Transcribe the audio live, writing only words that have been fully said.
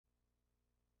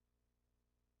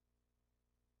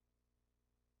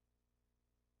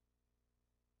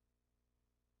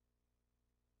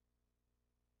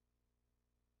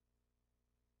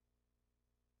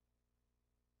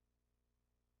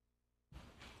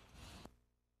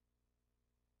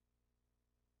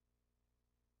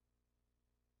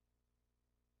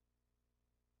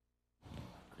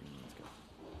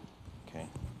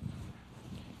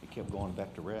kept going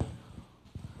back to red.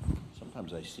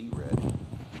 Sometimes I see red,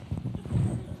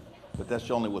 but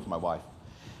that's only with my wife.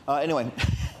 Anyway,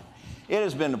 it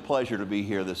has been a pleasure to be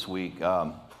here this week.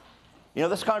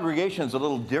 This congregation is a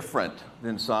little different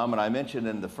than some, and I mentioned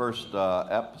in the first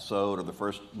episode or the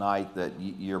first night that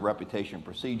your reputation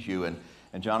precedes you, and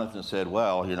Jonathan said,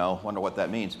 well, wonder what that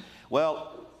means.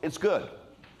 Well, it's good.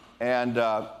 And,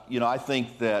 I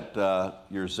think that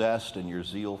your zest and your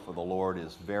zeal for the Lord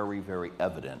is very, very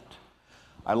evident.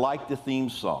 I like the theme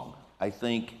song. I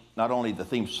think not only the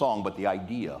theme song, but the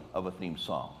idea of a theme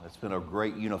song. It's been a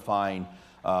great unifying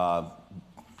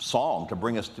song to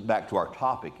bring us back to our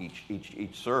topic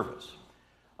each service.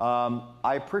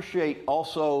 I appreciate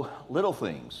also little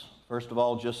things. First of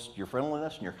all, just your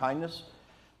friendliness and your kindness,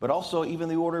 but also even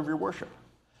the order of your worship.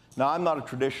 Now, I'm not a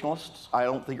traditionalist. I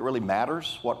don't think it really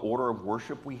matters what order of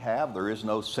worship we have. There is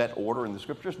no set order in the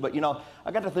scriptures. But,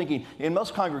 I got to thinking, in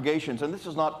most congregations, and this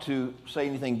is not to say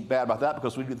anything bad about that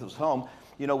because we do this at home,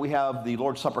 we have the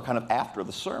Lord's Supper kind of after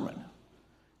the sermon.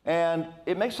 And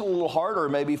it makes it a little harder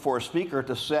maybe for a speaker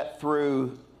to set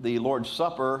through the Lord's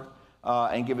Supper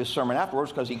and give his sermon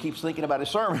afterwards because he keeps thinking about his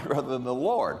sermon rather than the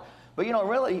Lord. But,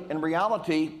 really, in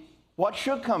reality, what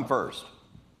should come first?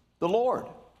 The Lord.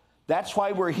 That's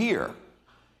why we're here.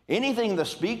 Anything the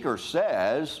speaker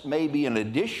says may be an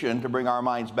addition to bring our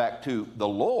minds back to the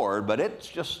Lord, but it's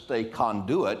just a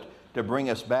conduit to bring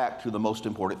us back to the most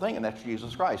important thing, and that's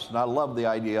Jesus Christ. And I love the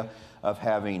idea of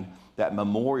having that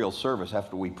memorial service.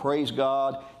 After we praise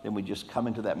God, then we just come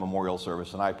into that memorial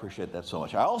service, and I appreciate that so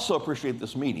much. I also appreciate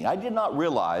this meeting. I did not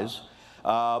realize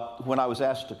when I was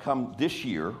asked to come this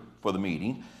year for the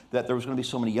meeting that there was going to be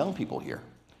so many young people here.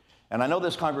 And I know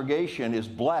this congregation is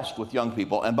blessed with young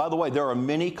people. And by the way, there are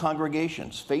many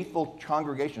congregations, faithful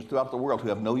congregations throughout the world who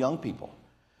have no young people.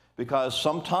 Because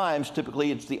sometimes,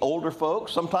 typically, it's the older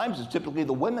folks. Sometimes it's typically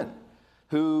the women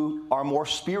who are more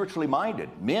spiritually minded.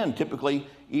 Men, typically,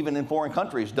 even in foreign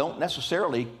countries, don't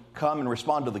necessarily come and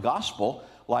respond to the gospel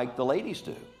like the ladies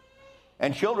do.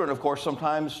 And children, of course,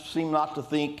 sometimes seem not to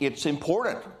think it's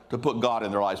important to put God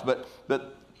in their lives.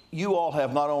 But you all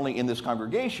have not only in this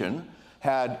congregation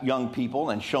had young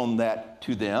people and shown that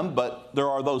to them, but there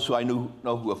are those who I know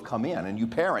who have come in, and you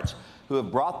parents who have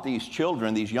brought these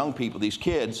children, these young people, these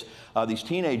kids, these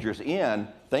teenagers in,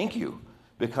 thank you,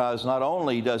 because not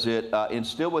only does it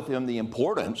instill with them the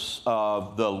importance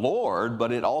of the Lord,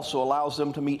 but it also allows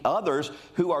them to meet others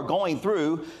who are going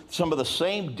through some of the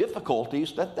same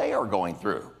difficulties that they are going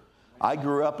through. I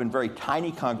grew up in very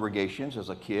tiny congregations as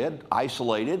a kid,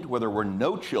 isolated, where there were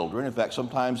no children. In fact,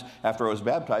 sometimes after I was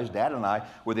baptized, Dad and I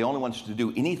were the only ones to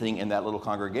do anything in that little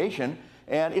congregation,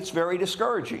 and it's very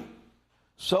discouraging.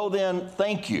 So then,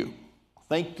 thank you.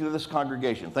 Thank you to this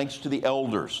congregation. Thanks to the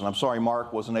elders. And I'm sorry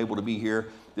Mark wasn't able to be here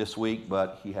this week,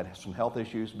 but he had some health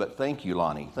issues. But thank you,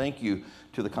 Lonnie. Thank you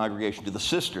to the congregation, to the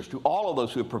sisters, to all of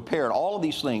those who have prepared all of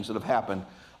these things that have happened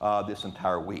this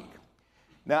entire week.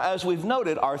 Now, as we've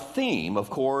noted, our theme,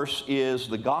 of course, is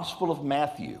the Gospel of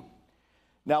Matthew.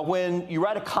 Now, when you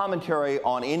write a commentary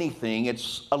on anything,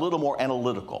 it's a little more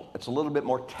analytical. It's a little bit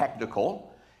more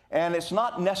technical, and it's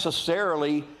not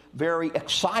necessarily very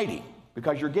exciting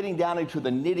because you're getting down into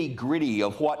the nitty-gritty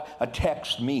of what a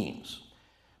text means.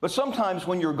 But sometimes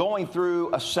when you're going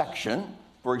through a section,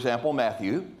 for example,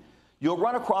 Matthew, you'll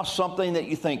run across something that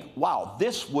you think, wow,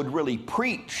 this would really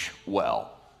preach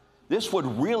well. This would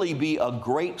really be a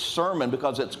great sermon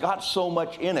because it's got so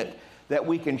much in it that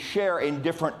we can share in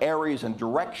different areas and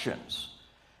directions.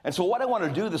 And so what I want to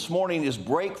do this morning is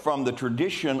break from the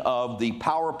tradition of the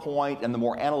PowerPoint and the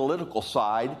more analytical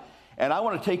side, and I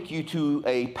want to take you to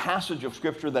a passage of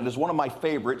Scripture that is one of my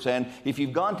favorites. And if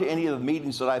you've gone to any of the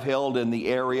meetings that I've held in the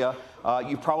area,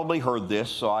 you've probably heard this,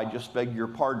 so I just beg your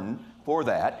pardon for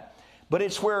that. But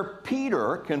it's where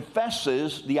Peter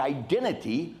confesses the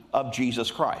identity of Jesus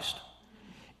Christ.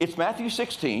 It's Matthew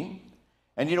 16,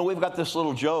 and we've got this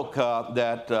little joke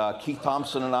that Keith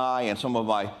Thompson and I and some of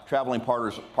my traveling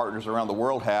partners around the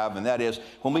world have, and that is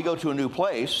when we go to a new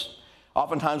place,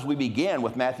 oftentimes we begin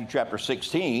with Matthew chapter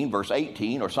 16, verse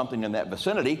 18, or something in that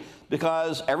vicinity,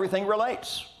 because everything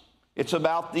relates. It's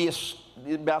about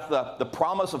the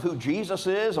promise of who Jesus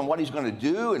is and what he's going to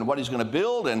do and what he's going to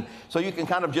build. And so you can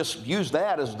kind of just use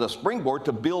that as the springboard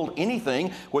to build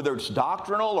anything, whether it's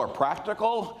doctrinal or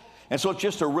practical. And so it's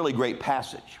just a really great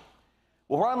passage.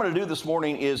 Well, what I'm going to do this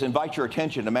morning is invite your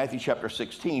attention to Matthew chapter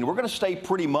 16. We're going to stay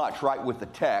pretty much right with the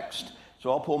text,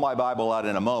 so I'll pull my Bible out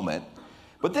in a moment.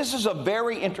 But this is a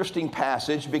very interesting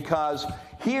passage because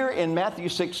here in Matthew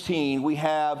 16, we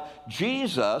have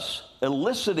Jesus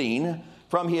eliciting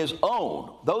from his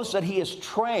own, those that he has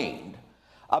trained,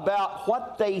 about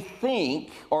what they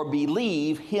think or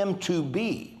believe him to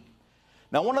be.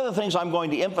 Now, one of the things I'm going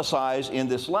to emphasize in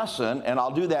this lesson, and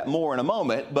I'll do that more in a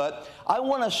moment, but I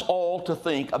want us all to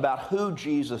think about who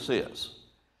Jesus is.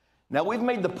 Now, we've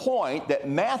made the point that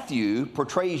Matthew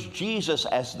portrays Jesus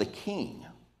as the king,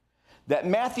 that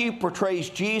Matthew portrays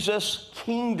Jesus'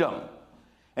 kingdom.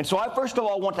 And so I first of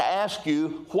all want to ask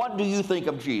you, what do you think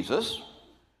of Jesus?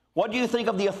 What do you think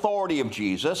of the authority of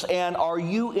Jesus? And are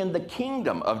you in the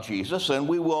kingdom of Jesus? And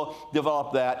we will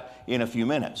develop that in a few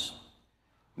minutes.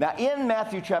 Now, in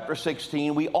Matthew chapter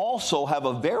 16, we also have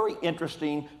a very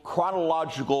interesting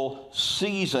chronological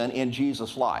season in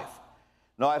Jesus' life.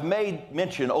 Now, I've made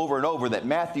mention over and over that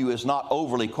Matthew is not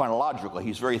overly chronological.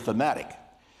 He's very thematic.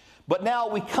 But now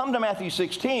we come to Matthew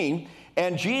 16,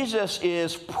 and Jesus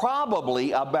is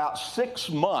probably about 6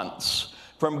 months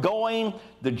from going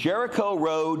the Jericho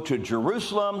road to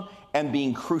Jerusalem and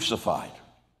being crucified.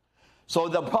 So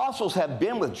the apostles have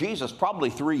been with Jesus probably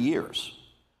 3 years.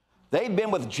 They've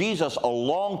been with Jesus a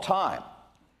long time.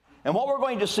 And what we're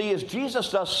going to see is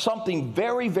Jesus does something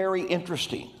very, very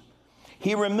interesting.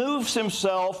 He removes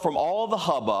himself from all the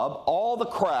hubbub, all the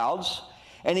crowds,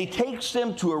 and he takes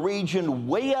them to a region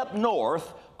way up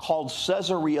north called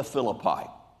Caesarea Philippi.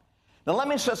 Now, let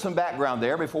me set some background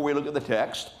there before we look at the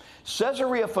text.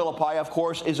 Caesarea Philippi, of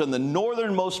course, is in the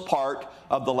northernmost part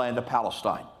of the land of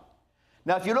Palestine.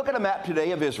 Now, if you look at a map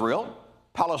today of Israel,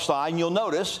 Palestine, you'll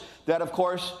notice that, of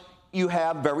course, you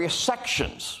have various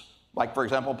sections. Like, for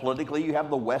example, politically, you have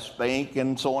the West Bank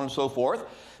and so on and so forth.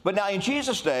 But now, in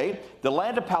Jesus' day, the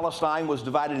land of Palestine was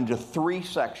divided into 3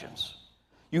 sections.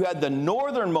 You had the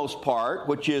northernmost part,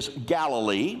 which is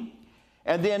Galilee.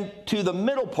 And then to the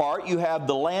middle part, you have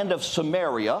the land of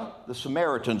Samaria, the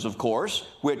Samaritans, of course,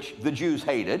 which the Jews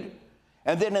hated.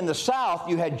 And then in the south,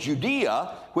 you had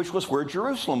Judea, which was where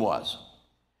Jerusalem was.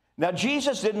 Now,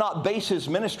 Jesus did not base his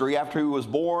ministry after he was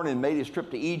born and made his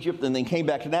trip to Egypt and then came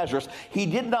back to Nazareth. He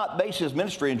did not base his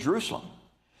ministry in Jerusalem.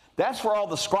 That's where all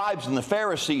the scribes and the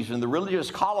Pharisees and the religious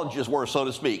colleges were, so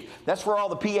to speak. That's where all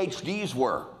the PhDs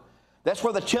were. That's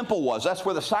where the temple was. That's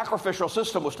where the sacrificial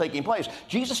system was taking place.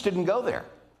 Jesus didn't go there.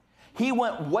 He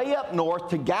went way up north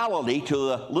to Galilee, to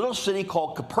a little city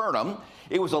called Capernaum.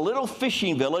 It was a little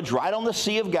fishing village right on the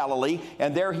Sea of Galilee,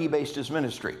 and there he based his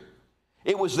ministry.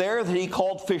 It was there that he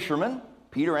called fishermen,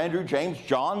 Peter, Andrew, James,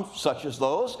 John, such as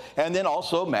those, and then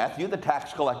also Matthew, the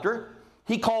tax collector.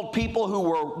 He called people who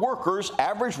were workers,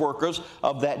 average workers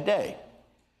of that day.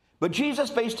 But Jesus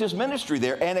based his ministry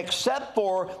there, and except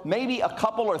for maybe a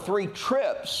couple or 3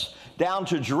 trips down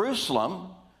to Jerusalem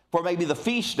for maybe the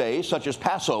feast days, such as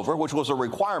Passover, which was a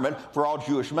requirement for all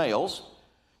Jewish males,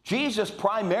 Jesus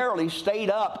primarily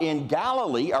stayed up in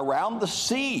Galilee around the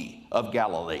Sea of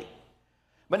Galilee.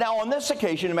 But now on this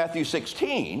occasion in Matthew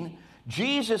 16,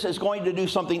 Jesus is going to do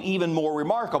something even more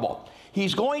remarkable.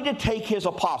 He's going to take his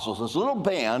apostles, this little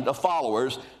band of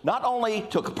followers, not only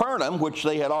to Capernaum, which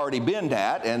they had already been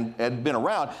at and had been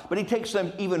around, but he takes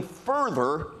them even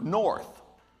further north.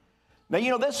 Now,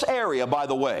 you know, this area, by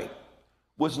the way,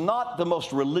 was not the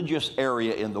most religious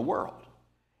area in the world.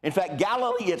 In fact,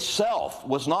 Galilee itself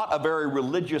was not a very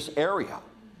religious area.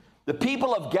 The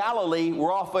people of Galilee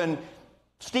were often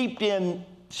steeped in,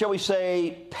 shall we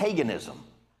say, paganism.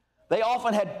 They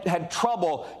often had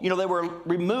trouble. You know, they were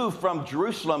removed from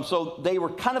Jerusalem, so they were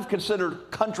kind of considered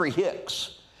country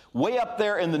hicks, way up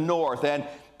there in the north, and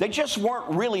they just weren't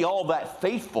really all that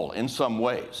faithful in some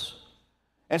ways.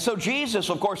 And so Jesus,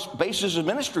 of course, bases his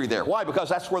ministry there. Why? Because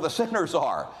that's where the sinners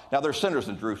are. Now, there's sinners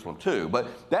in Jerusalem too, but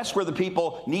that's where the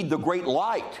people need the great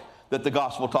light that the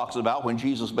gospel talks about when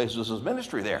Jesus bases his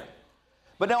ministry there.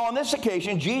 But now on this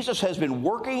occasion, Jesus has been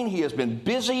working. He has been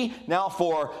busy now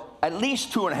for at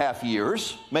least 2.5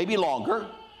 years, maybe longer.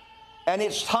 And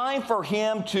it's time for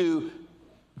him to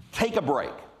take a break.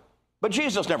 But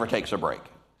Jesus never takes a break.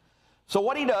 So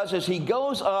what he does is he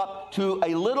goes up to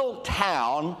a little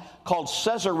town called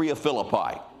Caesarea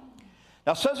Philippi.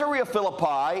 Now, Caesarea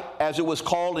Philippi, as it was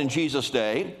called in Jesus'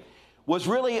 day, was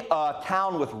really a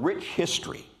town with rich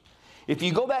history. If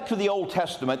you go back to the Old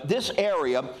Testament, this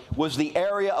area was the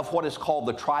area of what is called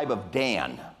the tribe of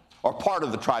Dan, or part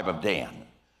of the tribe of Dan.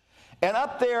 And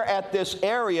up there at this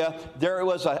area, there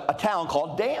was a town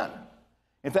called Dan.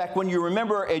 In fact, when you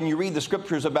remember and you read the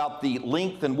scriptures about the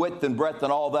length and width and breadth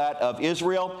and all that of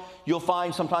Israel, you'll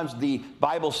find sometimes the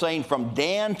Bible saying from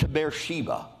Dan to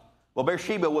Beersheba. Well,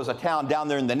 Beersheba was a town down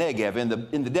there in the Negev,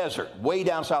 in the desert, way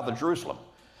down south of Jerusalem.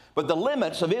 But the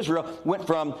limits of Israel went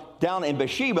from down in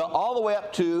Beersheba all the way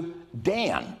up to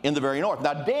Dan in the very north.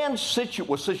 Now, Dan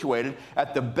was situated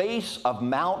at the base of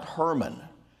Mount Hermon.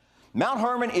 Mount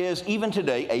Hermon is, even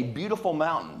today, a beautiful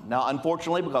mountain. Now,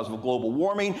 unfortunately, because of global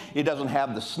warming, it doesn't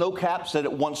have the snow caps that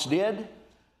it once did.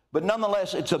 But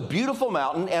nonetheless, it's a beautiful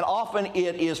mountain, and often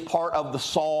it is part of the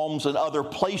Psalms and other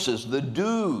places, the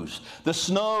dews, the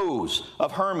snows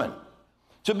of Hermon.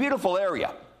 It's a beautiful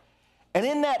area. And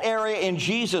in that area in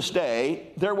Jesus'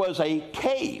 day, there was a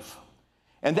cave.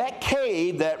 And that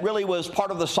cave that really was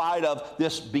part of the side of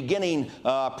this beginning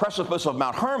precipice of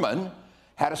Mount Hermon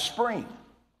had a spring.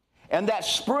 And that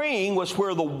spring was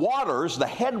where the waters, the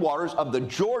headwaters of the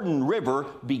Jordan River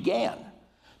began.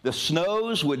 The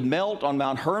snows would melt on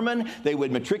Mount Hermon. They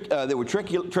would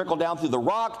trickle down through the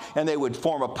rock, and they would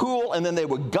form a pool, and then they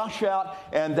would gush out,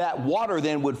 and that water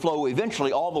then would flow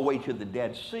eventually all the way to the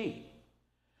Dead Sea.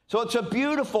 So it's a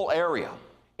beautiful area.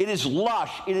 It is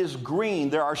lush. It is green.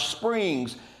 There are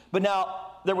springs. But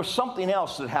now, there was something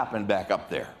else that happened back up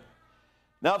there.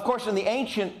 Now, of course, in the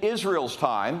ancient Israel's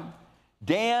time,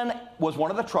 Dan was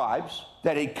one of the tribes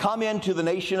that had come into the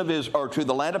nation of Israel, or to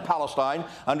the land of Palestine,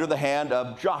 under the hand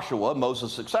of Joshua,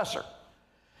 Moses' successor.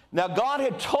 Now, God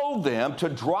had told them to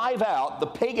drive out the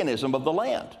paganism of the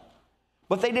land,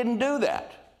 but they didn't do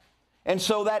that. And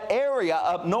so that area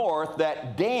up north,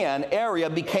 that Dan area,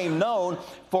 became known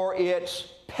for its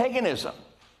paganism.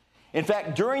 In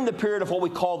fact, during the period of what we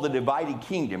call the divided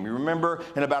kingdom, you remember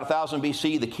in about 1000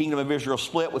 BC, the kingdom of Israel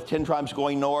split with 10 tribes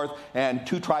going north and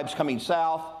 2 tribes coming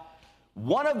south.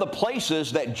 One of the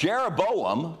places that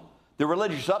Jeroboam, the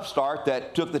religious upstart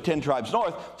that took the 10 tribes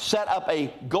north, set up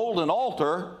a golden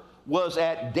altar was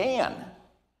at Dan.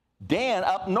 Dan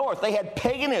up north. They had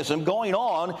paganism going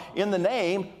on in the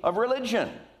name of religion.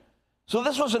 So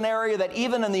this was an area that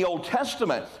even in the Old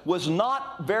Testament was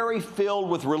not very filled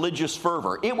with religious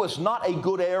fervor. It was not a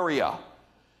good area.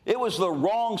 It was the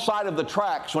wrong side of the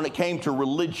tracks when it came to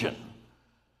religion.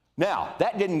 Now,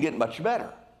 that didn't get much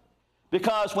better,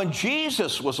 because when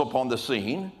Jesus was upon the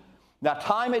scene, now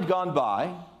time had gone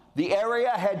by, the area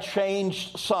had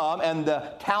changed some, and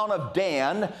the town of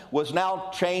Dan was now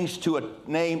changed to a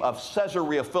name of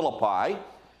Caesarea Philippi,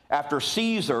 after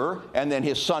Caesar and then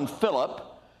his son Philip.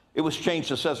 It was changed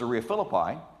to Caesarea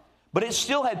Philippi, but it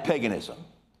still had paganism.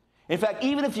 In fact,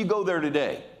 even if you go there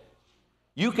today,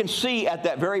 you can see at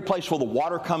that very place where the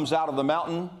water comes out of the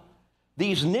mountain,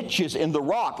 these niches in the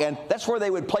rock, and that's where they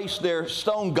would place their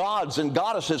stone gods and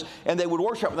goddesses, and they would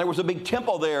worship. There was a big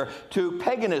temple there to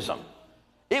paganism.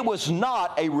 It was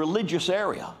not a religious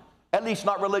area, at least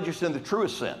not religious in the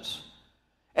truest sense.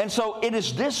 And so it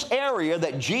is this area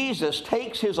that Jesus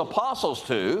takes his apostles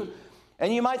to.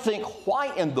 And you might think,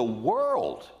 why in the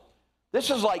world?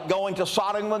 This is like going to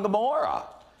Sodom and Gomorrah.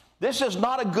 This is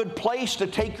not a good place to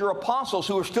take your apostles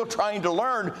who are still trying to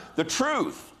learn the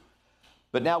truth.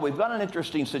 But now we've got an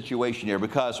interesting situation here,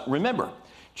 because remember,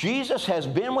 Jesus has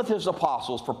been with his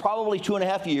apostles for probably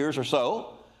 2.5 years or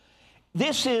so.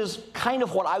 This is kind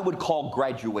of what I would call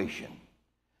graduation.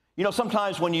 You know,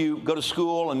 sometimes when you go to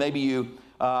school and maybe you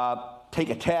take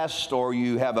a test, or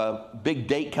you have a big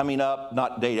date coming up,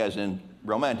 not date as in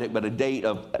romantic, but a date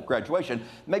of graduation,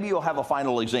 maybe you'll have a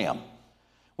final exam.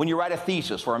 When you write a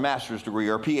thesis for a master's degree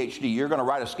or a PhD, you're going to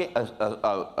write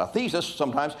a thesis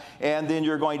sometimes, and then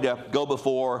you're going to go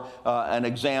before an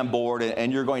exam board,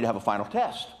 and you're going to have a final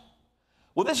test.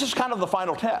 Well, this is kind of the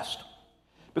final test,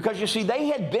 because you see, they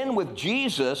had been with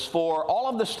Jesus for all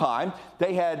of this time.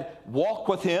 They had walked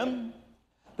with him.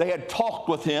 They had talked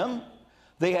with him.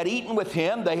 They had eaten with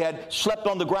him. They had slept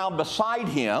on the ground beside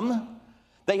him.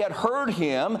 They had heard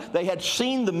him. They had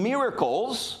seen the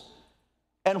miracles.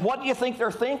 And what do you think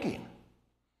they're thinking?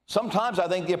 Sometimes I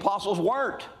think the apostles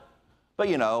weren't. But,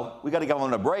 you know, we got to give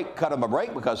them a break, cut them a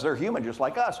break, because they're human just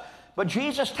like us. But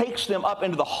Jesus takes them up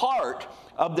into the heart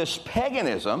of this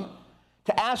paganism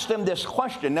to ask them this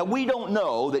question. Now, we don't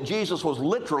know that Jesus was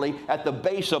literally at the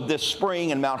base of this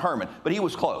spring in Mount Hermon, but he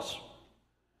was close.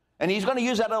 And he's going to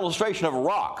use that illustration of a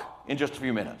rock in just a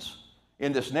few minutes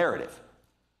in this narrative.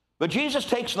 But Jesus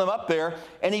takes them up there,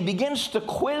 and he begins to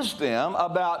quiz them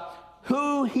about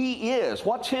who he is.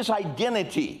 What's his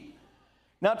identity?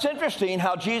 Now, it's interesting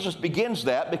how Jesus begins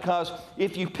that, because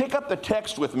if you pick up the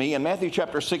text with me in Matthew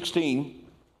chapter 16,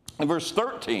 and verse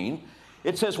 13,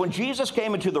 it says, when Jesus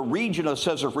came into the region of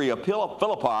Caesarea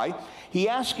Philippi, he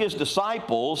asked his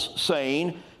disciples,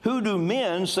 saying, who do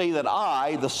men say that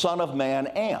I, the Son of Man,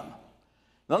 am?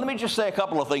 Now, let me just say a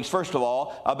couple of things, first of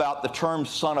all, about the term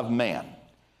Son of Man.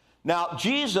 Now,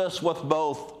 Jesus was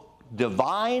both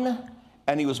divine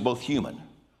and he was both human,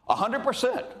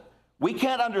 100%. We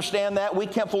can't understand that. We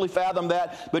can't fully fathom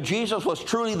that. But Jesus was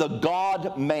truly the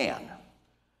God-man.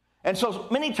 And so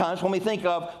many times when we think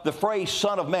of the phrase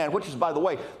Son of Man, which is, by the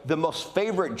way, the most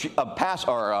favorite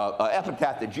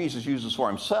epithet that Jesus uses for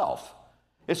himself,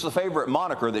 it's the favorite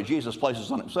moniker that Jesus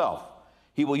places on himself.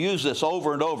 He will use this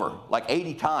over and over, like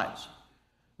 80 times.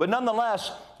 But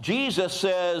nonetheless, Jesus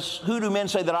says, who do men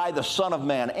say that I, the Son of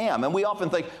Man, am? And we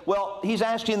often think, well, he's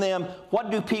asking them,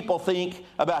 what do people think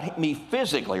about me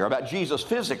physically or about Jesus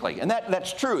physically? And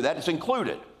that's true. That is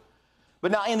included.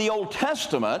 But now in the Old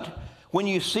Testament, when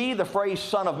you see the phrase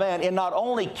Son of Man, it not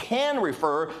only can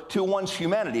refer to one's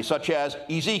humanity, such as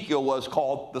Ezekiel was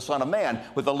called the Son of Man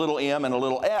with a little m and a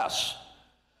little s.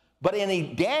 But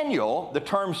in Daniel, the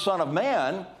term Son of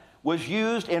Man was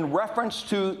used in reference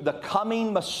to the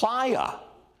coming Messiah.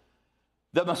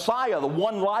 The Messiah, the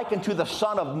one likened to the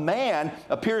Son of Man,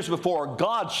 appears before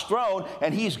God's throne,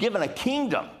 and he's given a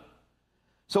kingdom.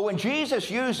 So when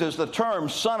Jesus uses the term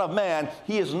Son of Man,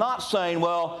 he is not saying,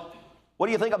 well, what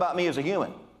do you think about me as a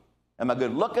human? Am I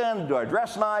good looking? Do I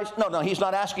dress nice? No, he's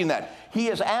not asking that. He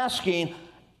is asking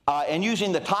and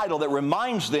using the title that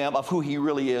reminds them of who he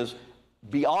really is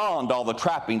beyond all the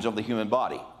trappings of the human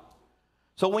body.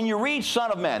 So when you read Son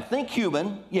of Man, think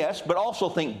human, yes, but also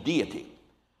think deity.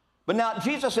 But now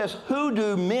Jesus says, who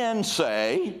do men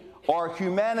say, or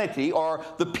humanity, or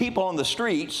the people on the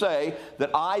street say that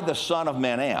I, the Son of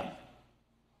Man, am?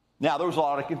 Now, there was a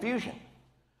lot of confusion.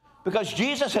 Because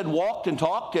Jesus had walked and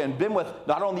talked and been with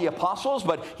not only the apostles,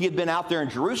 but he had been out there in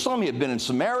Jerusalem, he had been in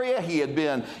Samaria, he had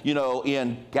been,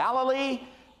 in Galilee.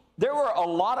 There were a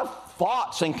lot of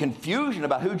thoughts and confusion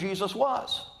about who Jesus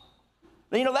was.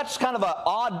 That's kind of an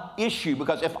odd issue,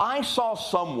 because if I saw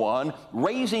someone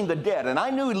raising the dead, and I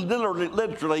knew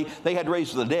literally they had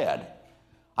raised the dead,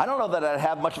 I don't know that I'd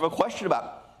have much of a question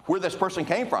about where this person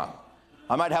came from.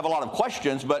 I might have a lot of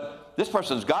questions, but this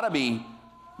person's got to be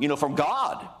from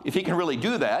God, if he can really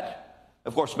do that.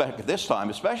 Of course, back at this time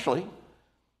especially.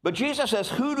 But Jesus says,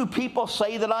 who do people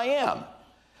say that I am?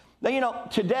 Now,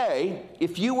 today,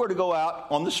 if you were to go out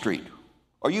on the street,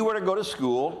 or you were to go to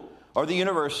school, or the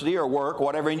university, or work, or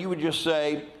whatever, and you would just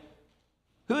say,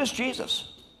 who is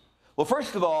Jesus? Well,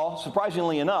 first of all,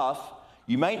 surprisingly enough,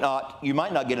 you might not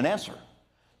get an answer.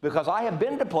 Because I have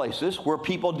been to places where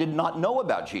people did not know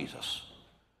about Jesus.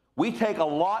 We take a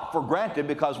lot for granted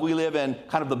because we live in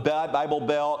kind of the Bible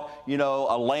Belt,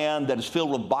 a land that is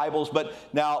filled with Bibles. But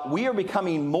now we are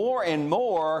becoming more and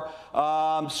more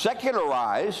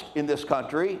secularized in this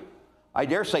country. I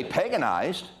dare say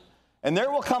paganized. And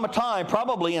there will come a time,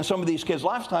 probably in some of these kids'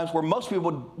 lifetimes, where most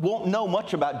people won't know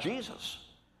much about Jesus.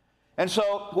 And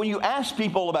so when you ask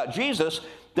people about Jesus,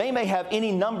 they may have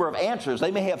any number of answers.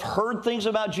 They may have heard things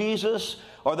about Jesus,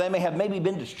 or they may have maybe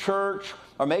been to church,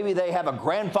 or maybe they have a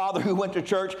grandfather who went to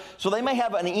church. So they may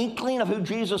have an inkling of who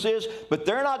Jesus is, but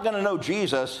they're not going to know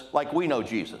Jesus like we know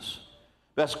Jesus.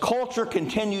 As culture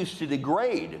continues to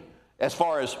degrade as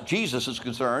far as Jesus is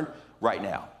concerned right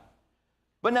now.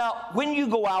 But now, when you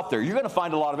go out there, you're going to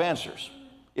find a lot of answers.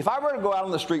 If I were to go out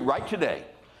on the street right today,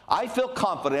 I feel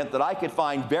confident that I could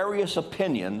find various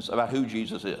opinions about who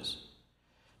Jesus is.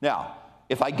 Now,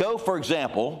 if I go, for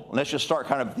example, let's just start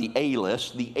kind of the A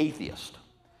list, the atheist.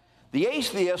 The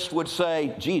atheist would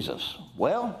say, Jesus,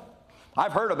 well,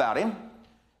 I've heard about him.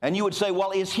 And you would say,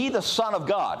 well, is he the Son of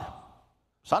God?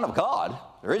 Son of God?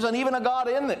 There isn't even a God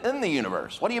in the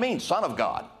universe. What do you mean, Son of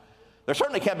God? There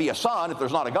certainly can't be a son if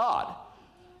there's not a God.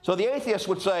 So the atheist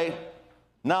would say,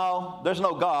 no, there's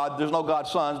no God. There's no God's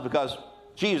sons because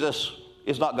Jesus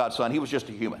is not God's son. He was just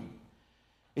a human.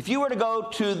 If you were to go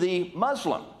to the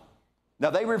Muslim,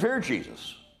 now they revere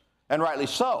Jesus, and rightly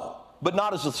so, but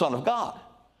not as the Son of God.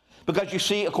 Because you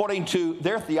see, according to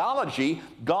their theology,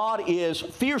 God is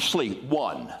fiercely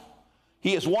one.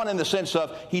 He is one in the sense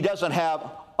of he doesn't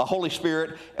have a Holy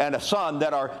Spirit and a Son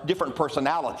that are different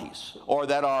personalities or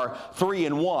that are three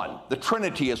in one, the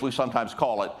Trinity as we sometimes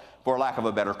call it, for lack of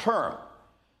a better term.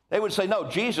 They would say, no,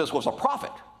 Jesus was a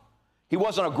prophet. He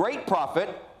wasn't a great prophet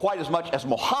quite as much as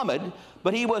Muhammad,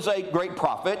 but he was a great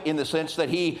prophet in the sense that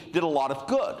he did a lot of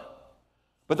good.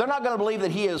 But they're not going to believe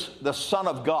that he is the Son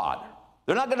of God.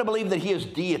 They're not going to believe that he is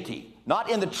deity, not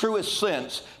in the truest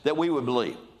sense that we would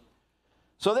believe.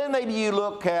 So then maybe you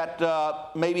look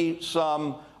at maybe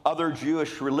some other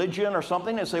Jewish religion or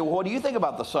something and say, well, what do you think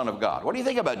about the Son of God? What do you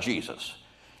think about Jesus?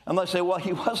 And they say, well,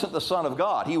 he wasn't the Son of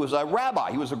God. He was a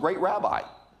rabbi. He was a great rabbi.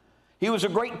 He was a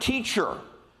great teacher.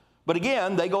 But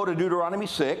again, they go to Deuteronomy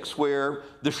 6, where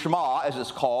the Shema, as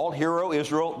it's called, Hear, O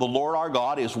Israel, the Lord our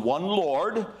God is one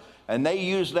Lord. And they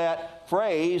use that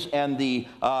phrase and the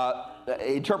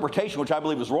interpretation, which I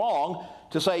believe is wrong,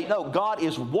 to say, no, God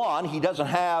is one. He doesn't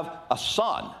have a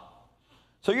son.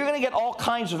 So you're going to get all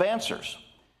kinds of answers.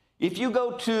 If you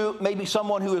go to maybe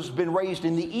someone who has been raised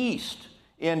in the East,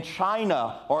 in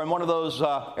China, or in one of those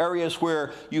areas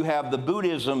where you have the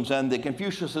Buddhisms and the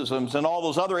Confucianisms and all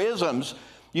those other isms,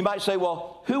 you might say,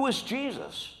 well, who is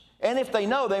Jesus? And if they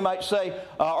know, they might say,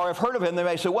 or have heard of him, they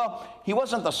may say, well, he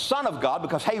wasn't the Son of God,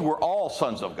 because, hey, we're all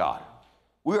sons of God.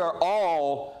 We are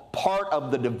all part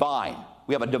of the divine.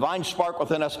 We have a divine spark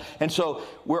within us, and so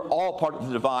we're all part of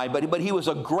the divine. But he was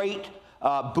a great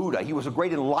Buddha. He was a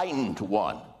great enlightened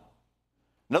one.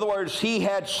 In other words, he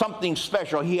had something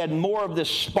special. He had more of this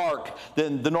spark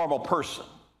than the normal person.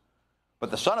 But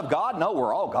the Son of God? No,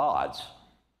 we're all gods.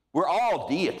 We're all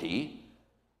deity.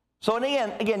 So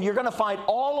again, you're going to find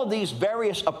all of these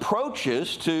various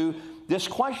approaches to this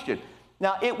question.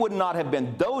 Now, it would not have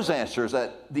been those answers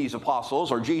that these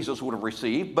apostles or Jesus would have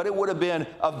received, but it would have been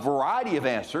a variety of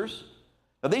answers.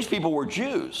 Now, these people were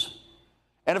Jews.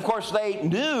 And, of course, they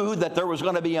knew that there was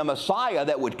going to be a Messiah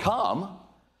that would come.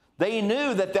 They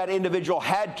knew that that individual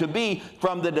had to be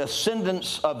from the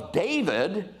descendants of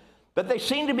David, but they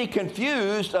seemed to be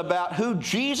confused about who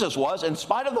Jesus was, in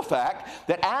spite of the fact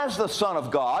that as the Son of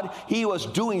God, he was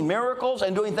doing miracles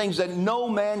and doing things that no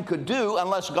man could do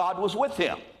unless God was with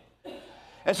him.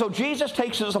 And so Jesus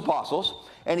takes his apostles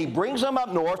and he brings them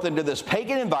up north into this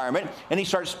pagan environment, and he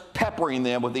starts peppering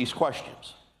them with these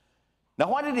questions. Now,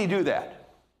 why did he do that?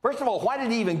 First of all, why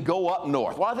did he even go up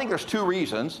north? Well, I think there's two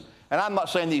reasons. And I'm not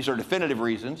saying these are definitive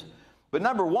reasons, but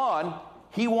number one,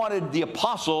 he wanted the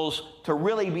apostles to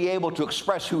really be able to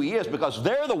express who he is, because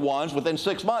they're the ones within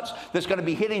 6 months that's going to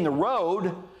be hitting the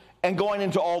road and going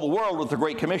into all the world with the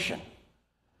Great Commission.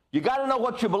 You got to know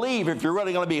what you believe if you're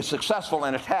really going to be successful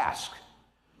in a task.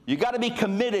 You got to be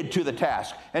committed to the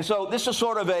task. And so this is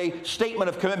sort of a statement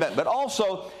of commitment. But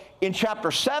also in chapter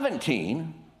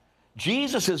 17,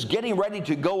 Jesus is getting ready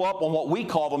to go up on what we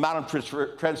call the Mount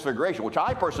of Transfiguration, which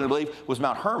I personally believe was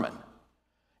Mount Hermon.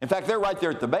 In fact, they're right there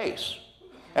at the base.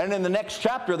 And in the next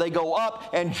chapter, they go up,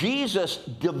 and Jesus'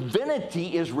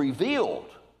 divinity is revealed.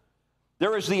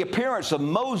 There is the appearance of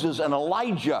Moses and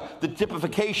Elijah, the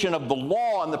typification of the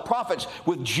law and the prophets,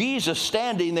 with Jesus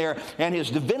standing there, and his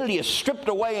divinity is stripped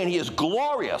away, and he is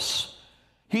glorious.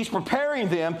 He's preparing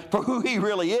them for who he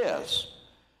really is.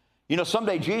 You know,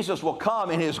 someday Jesus will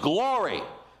come in his glory,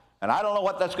 and I don't know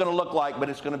what that's going to look like, but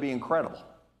it's going to be incredible.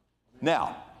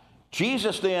 Now,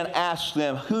 Jesus then asks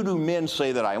them, who do men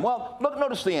say that I am? Well,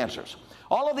 notice the answers.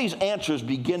 All of these answers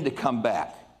begin to come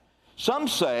back. Some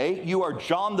say you are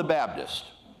John the Baptist.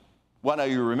 Well, now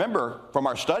you remember from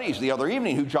our studies the other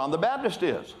evening who John the Baptist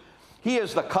is. He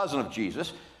is the cousin of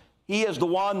Jesus. He is the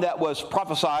one that was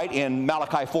prophesied in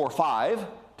Malachi 4:5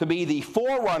 to be the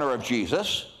forerunner of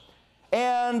Jesus.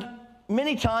 And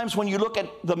many times when you look at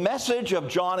the message of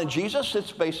John and Jesus,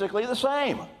 it's basically the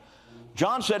same.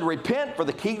 John said, repent, for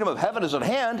the kingdom of heaven is at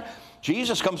hand.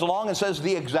 Jesus comes along and says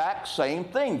the exact same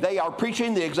thing. They are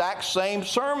preaching the exact same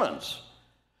sermons.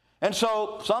 And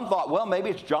so some thought, well, maybe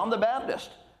it's John the Baptist.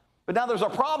 But now there's a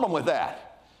problem with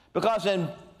that. Because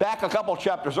back a couple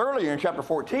chapters earlier, in chapter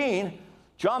 14,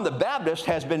 John the Baptist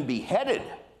has been beheaded.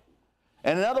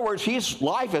 And in other words, his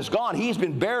life is gone. He's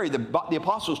been buried. The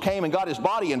apostles came and got his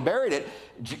body and buried it.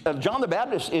 John the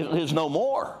Baptist is no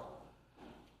more.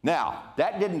 Now,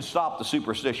 that didn't stop the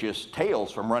superstitious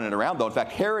tales from running around, though. In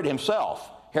fact, Herod himself,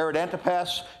 Herod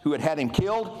Antipas, who had him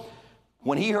killed,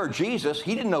 when he heard Jesus,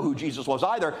 he didn't know who Jesus was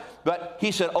either, but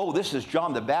he said, oh, this is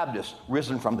John the Baptist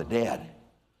risen from the dead.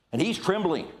 And he's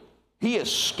trembling. He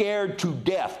is scared to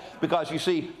death because, you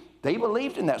see, they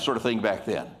believed in that sort of thing back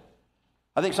then.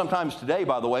 I think sometimes today,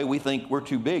 by the way, we think we're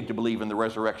too big to believe in the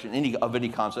resurrection of any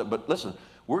concept. But listen,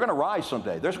 we're going to rise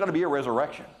someday. There's going to be a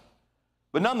resurrection.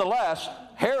 But nonetheless,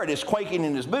 Herod is quaking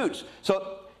in his boots.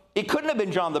 So it couldn't have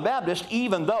been John the Baptist,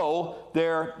 even though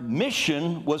their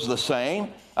mission was the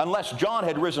same, unless John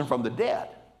had risen from the dead.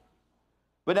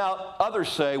 But now others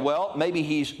say, well, maybe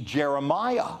he's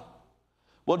Jeremiah.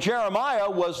 Well,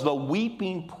 Jeremiah was the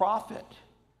weeping prophet.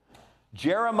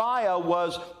 Jeremiah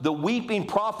was the weeping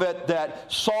prophet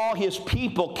that saw his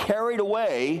people carried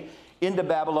away into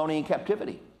Babylonian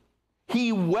captivity.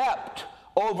 He wept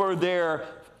over their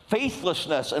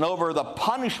faithlessness and over the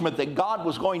punishment that God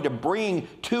was going to bring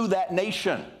to that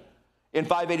nation in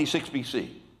 586 BC.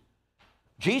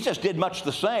 Jesus did much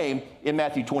the same in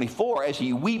Matthew 24 as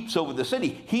he weeps over the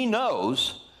city. He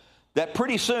knows that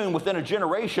pretty soon, within a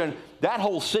generation, that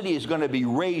whole city is going to be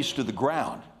razed to the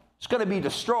ground. It's going to be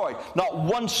destroyed. Not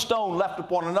one stone left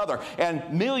upon another. And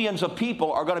millions of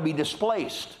people are going to be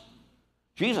displaced.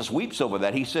 Jesus weeps over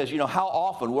that. He says, you know, how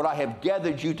often would I have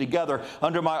gathered you together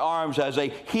under my arms as a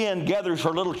hen gathers her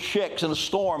little chicks in a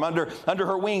storm under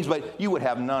her wings, but you would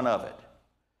have none of it.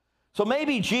 So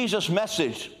maybe Jesus'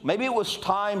 message, maybe it was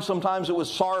time, sometimes it was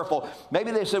sorrowful.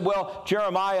 Maybe they said, well,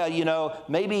 Jeremiah,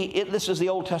 maybe this is the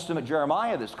Old Testament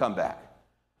Jeremiah that's come back.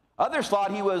 Others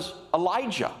thought he was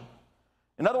Elijah.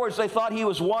 In other words, they thought he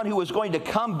was one who was going to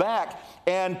come back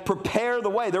and prepare the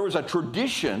way. There was a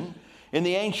tradition in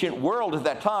the ancient world at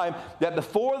that time that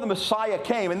before the Messiah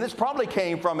came, and this probably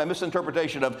came from a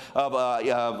misinterpretation of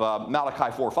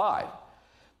Malachi 4:5,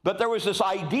 but there was this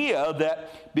idea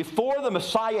that before the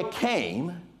Messiah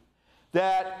came,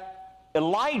 that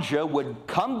Elijah would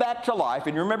come back to life.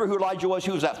 And you remember who Elijah was?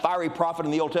 He was that fiery prophet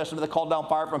in the Old Testament that called down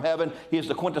fire from heaven. He is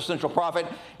the quintessential prophet.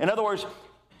 In other words,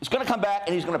 he's going to come back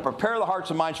and he's going to prepare the hearts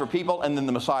and minds for people, and then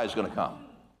the Messiah is going to come.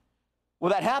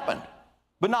 Well, that happened,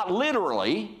 but not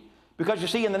literally, because you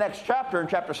see in the next chapter, in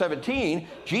chapter 17,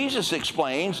 Jesus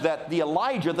explains that the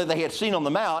Elijah that they had seen on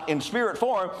the mount in spirit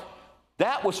form,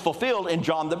 that was fulfilled in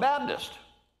John the Baptist.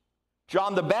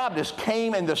 John the Baptist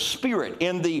came in the spirit,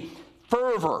 in the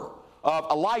fervor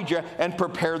of Elijah, and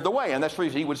prepared the way. And that's the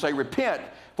reason he would say, repent,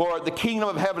 for the kingdom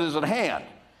of heaven is at hand.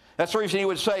 That's the reason he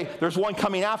would say, there's one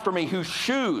coming after me whose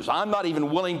shoes I'm not even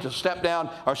willing to step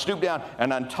down or stoop down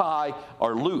and untie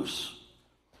or loose.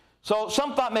 So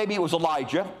some thought maybe it was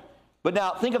Elijah, but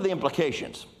now think of the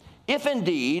implications. If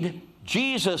indeed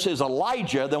Jesus is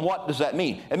Elijah, then what does that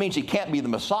mean? It means he can't be the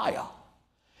Messiah.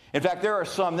 In fact, there are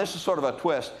some, this is sort of a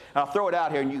twist, and I'll throw it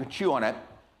out here and you can chew on it.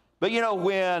 But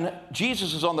when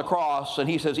Jesus is on the cross and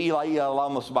he says, Eli, Eli,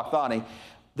 lama sabachthani,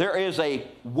 there is a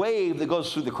wave that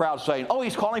goes through the crowd saying, oh,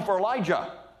 he's calling for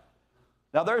Elijah.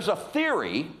 Now, there's a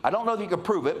theory, I don't know if you can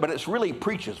prove it, but it's really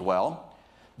preaches well,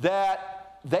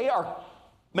 that they are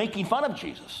making fun of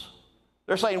Jesus.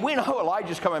 They're saying, we know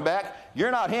Elijah's coming back.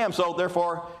 You're not him, so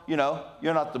therefore, you're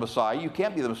not the Messiah. You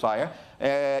can't be the Messiah.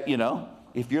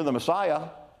 If you're the Messiah,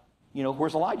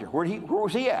 where's Elijah? Where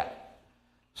was he at?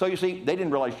 So you see, they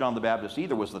didn't realize John the Baptist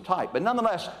either was the type. But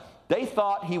nonetheless, they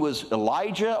thought he was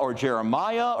Elijah or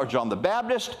Jeremiah or John the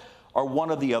Baptist or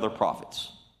one of the other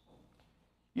prophets.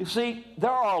 You see,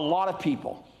 there are a lot of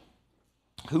people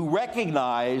who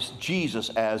recognize Jesus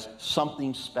as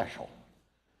something special.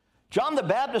 John the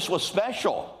Baptist was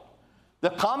special.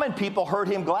 The common people heard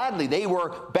him gladly. They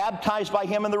were baptized by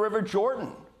him in the River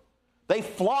Jordan. They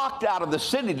flocked out of the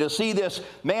city to see this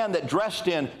man that dressed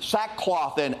in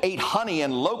sackcloth and ate honey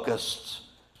and locusts.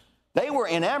 They were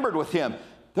enamored with him.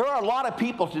 There are a lot of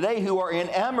people today who are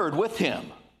enamored with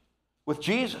him, with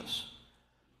Jesus.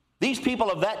 These people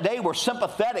of that day were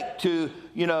sympathetic to,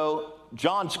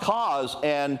 John's cause,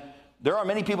 and there are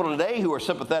many people today who are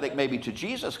sympathetic maybe to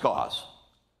Jesus' cause,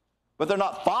 but they're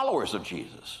not followers of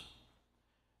Jesus.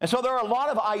 And so there are a lot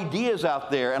of ideas out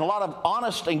there and a lot of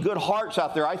honest and good hearts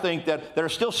out there, I think, that are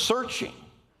still searching.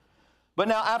 But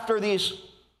now after these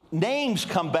names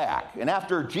come back, and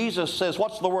after Jesus says,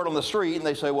 what's the word on the street? And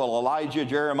they say, well, Elijah,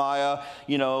 Jeremiah,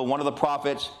 one of the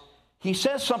prophets. He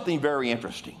says something very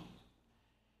interesting.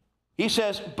 He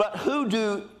says, but who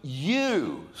do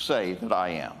you say that I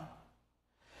am?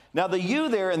 Now the you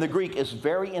there in the Greek is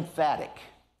very emphatic.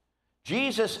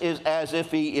 Jesus is as if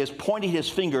he is pointing his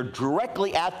finger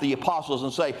directly at the apostles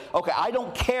and say, okay, I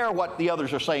don't care what the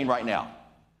others are saying right now.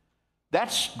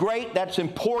 That's great, that's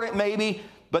important maybe,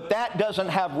 but that doesn't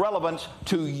have relevance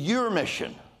to your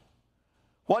mission.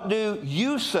 What do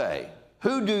you say?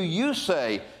 Who do you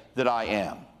say that I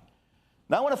am?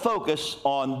 Now I want to focus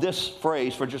on this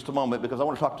phrase for just a moment because I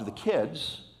want to talk to the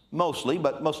kids mostly,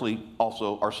 but mostly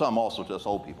also, or some also to us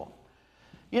old people.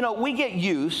 We get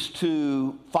used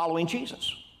to following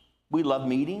Jesus. We love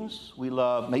meetings. We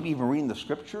love maybe even reading the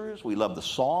scriptures. We love the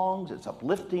songs. It's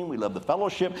uplifting. We love the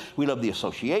fellowship. We love the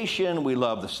association. We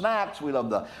love the snacks. We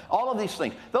love all of these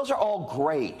things. Those are all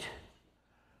great.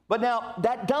 But now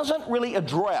that doesn't really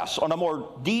address on a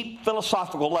more deep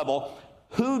philosophical level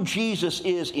who Jesus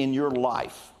is in your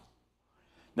life.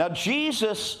 Now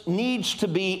Jesus needs to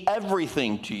be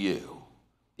everything to you.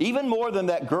 Even more than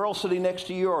that girl sitting next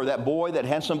to you or that boy, that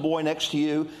handsome boy next to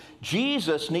you,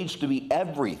 Jesus needs to be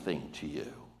everything to you.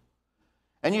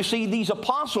 And you see, these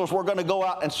apostles were going to go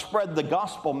out and spread the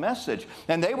gospel message,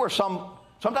 and they were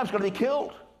sometimes going to be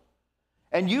killed.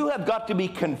 And you have got to be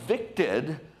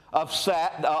convicted of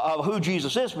who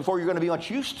Jesus is before you're going to be much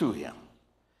used to him.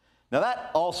 Now that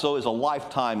also is a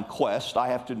lifetime quest, I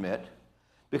have to admit,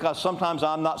 because sometimes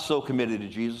I'm not so committed to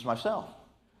Jesus myself.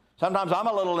 Sometimes I'm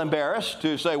a little embarrassed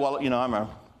to say, well, I'm a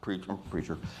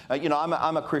preacher.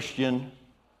 I'm a Christian,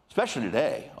 especially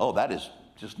today. Oh, that is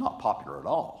just not popular at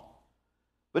all.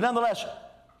 But nonetheless,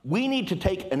 we need to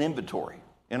take an inventory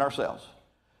in ourselves.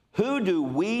 Who do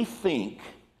we think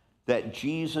that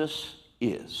Jesus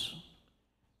is?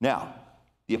 Now,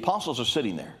 the apostles are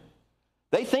sitting there.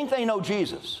 They think they know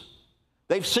Jesus.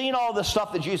 They've seen all the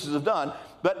stuff that Jesus has done,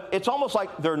 but it's almost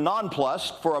like they're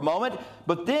nonplussed for a moment.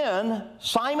 But then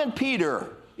Simon Peter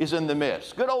is in the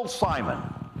midst. Good old Simon.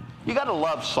 You got to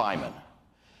love Simon.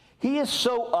 He is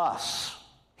so us.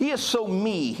 He is so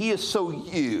me. He is so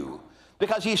you,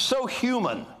 because he's so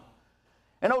human.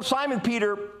 And old Simon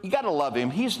Peter, you got to love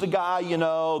him. He's the guy, you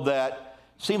know, that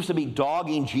seems to be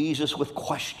dogging Jesus with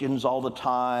questions all the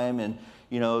time. And,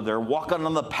 you know, they're walking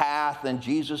on the path, and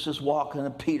Jesus is walking,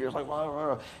 and Peter's like, rah, rah,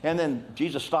 rah. And then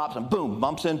Jesus stops and boom,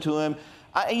 bumps into him.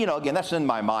 You know, again, that's in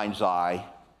my mind's eye.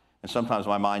 And sometimes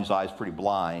my mind's eye is pretty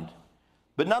blind.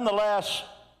 But nonetheless,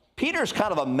 Peter's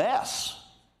kind of a mess.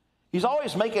 He's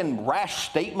always making rash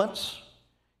statements.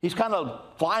 He's kind of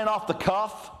flying off the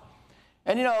cuff.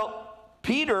 And, you know,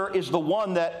 Peter is the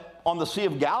one that on the Sea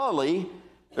of Galilee,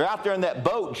 they're out there in that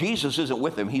boat. Jesus isn't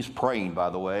with them. He's praying, by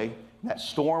the way. That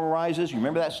storm rises. You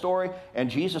remember that story? And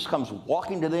Jesus comes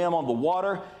walking to them on the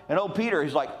water. And old Peter,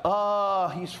 he's like,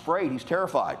 he's afraid. He's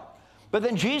terrified. But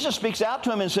then Jesus speaks out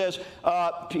to him and says,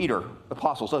 Peter,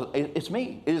 apostle, says, it's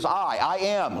me. It is I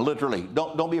am, literally.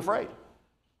 Don't be afraid.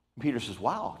 And Peter says,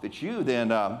 wow, if it's you, then,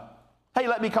 hey,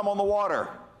 let me come on the water.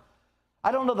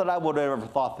 I don't know that I would have ever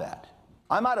thought that.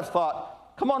 I might have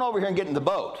thought, come on over here and get in the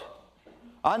boat.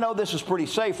 I know this is pretty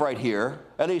safe right here,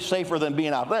 at least safer than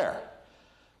being out there.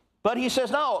 But he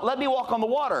says, no, let me walk on the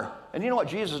water. And you know what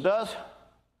Jesus does?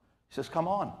 He says, come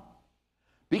on.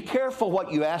 Be careful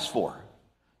what you ask for,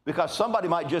 because somebody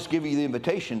might just give you the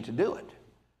invitation to do it.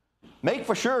 Make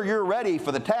for sure you're ready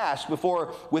for the task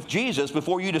with Jesus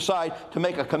before you decide to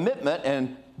make a commitment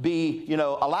and be, you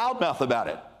know, a loudmouth about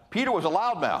it. Peter was a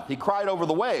loudmouth. He cried over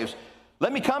the waves,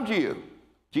 let me come to you.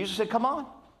 Jesus said, come on.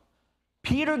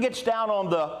 Peter gets down on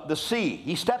the sea.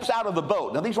 He steps out of the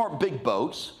boat. Now, these aren't big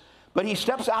boats, but he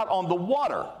steps out on the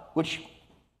water, which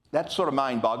that's sort of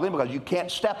mind-boggling because you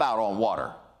can't step out on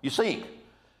water. You sink.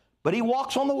 But he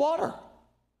walks on the water.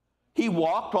 He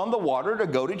walked on the water to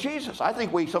go to Jesus. I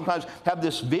think we sometimes have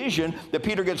this vision that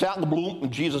Peter gets out and boom,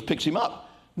 and Jesus picks him up.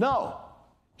 No,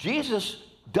 Jesus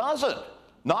doesn't.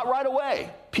 Not right away.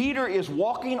 Peter is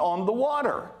walking on the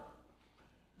water.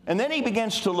 And then he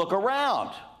begins to look around.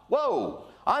 Whoa,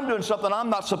 I'm doing something I'm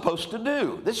not supposed to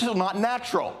do. This is not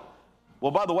natural.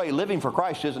 Well, by the way, living for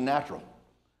Christ isn't natural.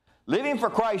 Living for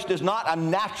Christ is not a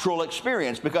natural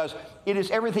experience because it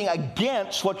is everything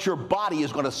against what your body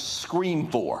is going to scream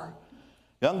for.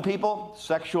 Young people,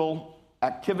 sexual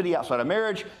activity outside of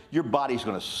marriage, your body's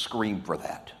going to scream for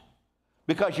that.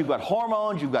 Because you've got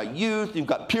hormones, you've got youth, you've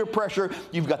got peer pressure,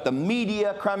 you've got the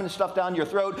media cramming stuff down your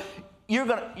throat. Your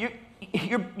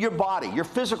body, your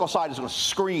physical side is going to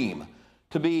scream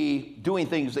to be doing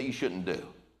things that you shouldn't do.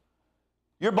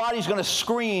 Your body's going to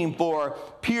scream for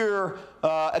peer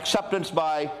acceptance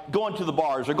by going to the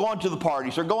bars or going to the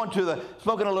parties or going to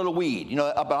smoking a little weed. You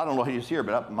know, I don't know what it is here,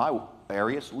 but up in my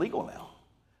area, it's legal now.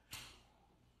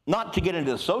 Not to get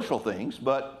into the social things,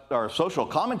 or social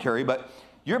commentary, but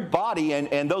your body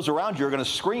and those around you are going to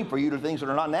scream for you to things that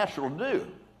are not natural to do.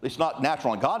 At least not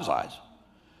natural in God's eyes.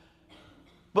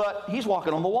 But he's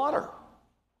walking on the water.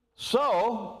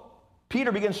 So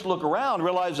Peter begins to look around and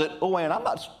realize that, oh man,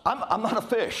 I'm not a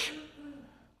fish.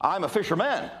 I'm a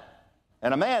fisherman.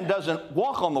 And a man doesn't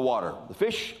walk on the water. The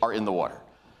fish are in the water.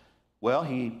 Well,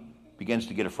 he begins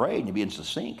to get afraid and he begins to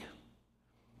sink.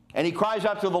 And he cries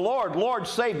out to the Lord, Lord,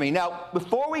 save me. Now,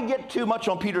 before we get too much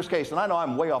on Peter's case, and I know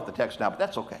I'm way off the text now, but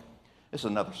that's okay. This is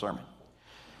another sermon.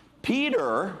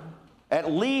 Peter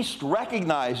at least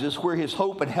recognizes where his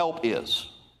hope and help is.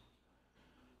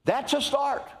 That's a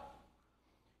start.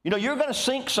 You know, you're going to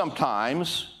sink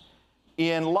sometimes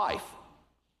in life.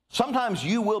 Sometimes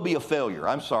you will be a failure.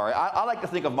 I'm sorry. I like to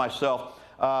think of myself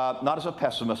not as a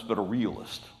pessimist, but a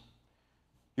realist.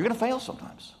 You're going to fail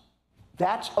sometimes.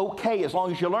 That's okay as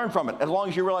long as you learn from it. As long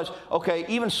as you realize, okay,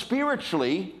 even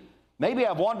spiritually, maybe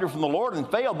I've wandered from the Lord and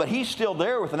failed, but he's still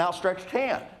there with an outstretched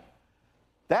hand.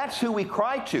 That's who we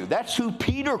cry to. That's who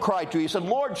Peter cried to. He said,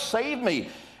 Lord, save me.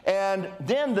 And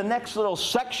then the next little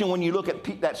section when you look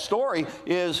at that story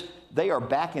is they are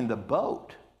back in the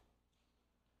boat.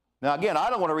 Now, again, I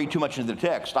don't want to read too much into the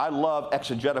text. I love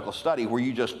exegetical study where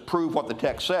you just prove what the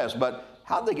text says, but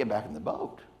how did they get back in the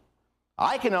boat?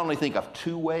 I can only think of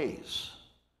two ways.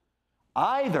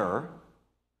 Either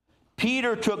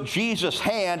Peter took Jesus'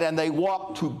 hand and they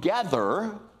walked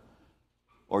together,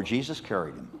 or Jesus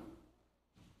carried him.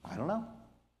 I don't know.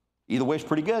 Either way is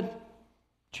pretty good.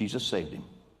 Jesus saved him.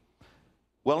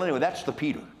 Well, anyway, that's the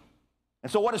Peter.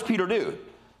 And so what does Peter do?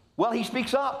 Well, he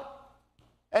speaks up.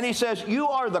 And he says, you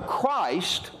are the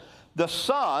Christ, the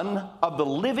Son of the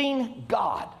living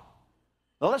God.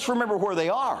 Now, let's remember where they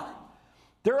are.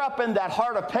 They're up in that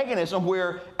heart of paganism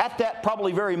where at that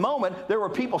probably very moment, there were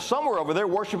people somewhere over there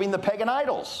worshiping the pagan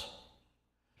idols.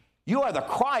 You are the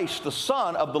Christ, the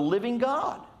Son of the living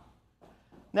God.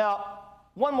 Now,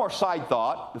 one more side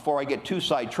thought before I get too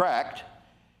sidetracked,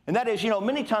 and that is,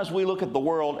 many times we look at the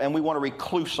world and we want to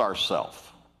recluse ourselves.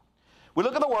 We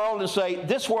look at the world and say,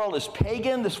 this world is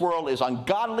pagan, this world is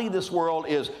ungodly, this world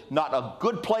is not a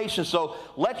good place, and so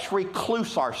let's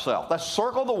recluse ourselves. Let's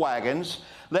circle the wagons.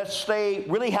 Let's stay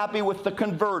really happy with the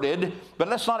converted, but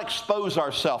let's not expose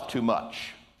ourselves too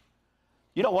much.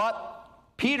 You know what?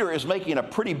 Peter is making a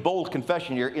pretty bold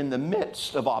confession here in the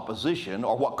midst of opposition,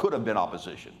 or what could have been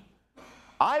opposition.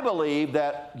 I believe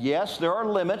that, yes, there are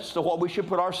limits to what we should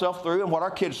put ourselves through and what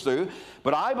our kids through,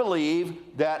 but I believe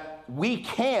that we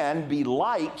can be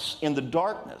lights in the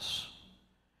darkness.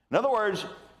 In other words,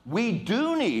 we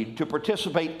do need to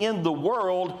participate in the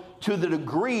world to the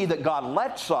degree that God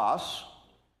lets us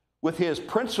with His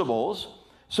principles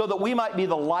so that we might be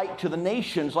the light to the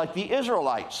nations like the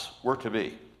Israelites were to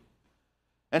be.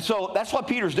 And so that's what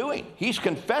Peter's doing. He's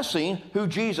confessing who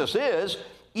Jesus is,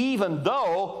 even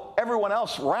though everyone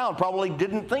else around probably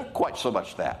didn't think quite so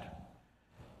much that.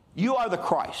 You are the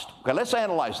Christ. Okay, let's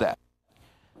analyze that.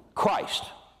 Christ.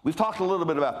 We've talked a little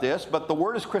bit about this, but the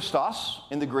word is Christos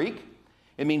in the Greek.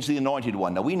 It means the anointed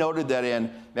one. Now, we noted that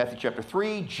in Matthew chapter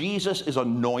 3, Jesus is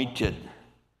anointed.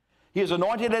 He is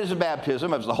anointed at his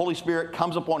baptism as the Holy Spirit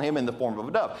comes upon him in the form of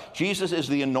a dove. Jesus is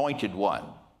the anointed one.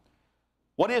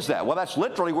 What is that? Well, that's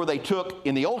literally where they took,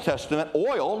 in the Old Testament,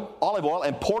 oil, olive oil,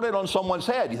 and poured it on someone's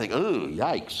head. You think, ooh,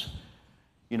 yikes.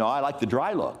 I like the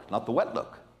dry look, not the wet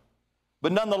look.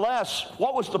 But nonetheless,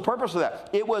 what was the purpose of that?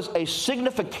 It was a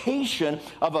signification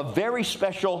of a very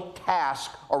special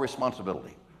task or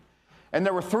responsibility. And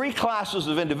there were three classes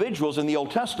of individuals in the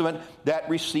Old Testament that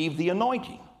received the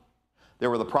anointing. There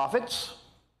were the prophets,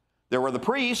 there were the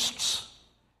priests,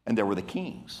 and there were the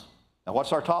kings. Now,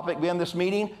 what's our topic been this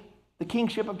meeting? The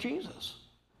kingship of Jesus.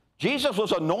 Jesus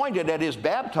was anointed at his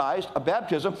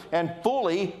baptism and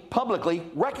fully, publicly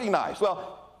recognized.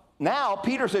 Well, now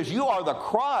Peter says, you are the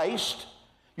Christ.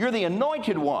 You're the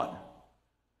anointed one.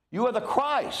 You are the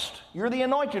Christ. You're the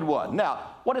anointed one.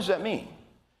 Now, what does that mean?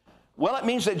 Well, it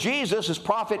means that Jesus is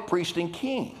prophet, priest, and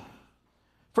king.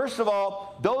 First of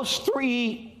all, those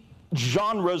three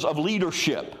genres of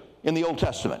leadership in the Old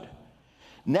Testament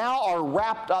now are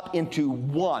wrapped up into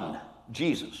one,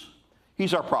 Jesus.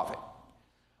 He's our prophet.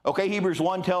 Okay, Hebrews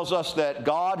 1 tells us that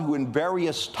God, who in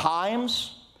various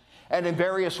times and in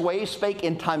various ways spake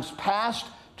in times past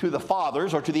to the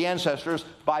fathers or to the ancestors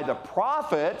by the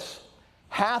prophets,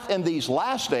 hath in these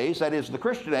last days, that is the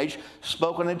Christian age,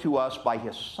 spoken unto us by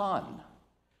his Son.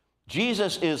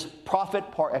 Jesus is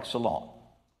prophet par excellence.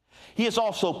 He is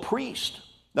also priest.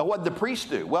 Now, what did the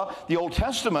priest do? Well, the Old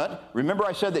Testament, remember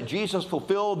I said that Jesus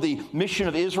fulfilled the mission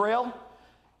of Israel?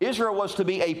 Israel was to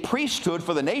be a priesthood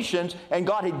for the nations, and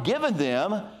God had given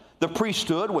them the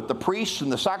priesthood with the priests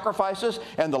and the sacrifices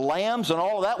and the lambs and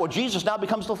all of that. Well, Jesus now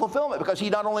becomes the fulfillment because he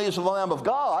not only is the Lamb of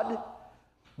God,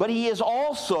 but he is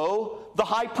also the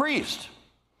high priest.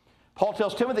 Paul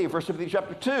tells Timothy in 1 Timothy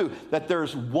chapter 2 that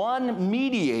there's one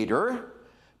mediator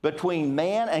between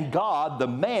man and God, the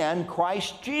man,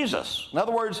 Christ Jesus. In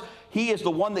other words, he is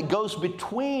the one that goes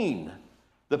between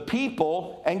the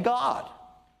people and God.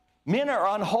 Men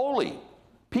are unholy.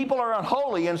 People are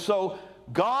unholy, and so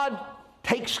God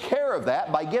takes care of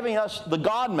that by giving us the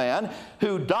God-man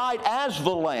who died as the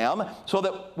Lamb so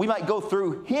that we might go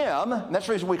through him. And that's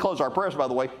the reason we close our prayers, by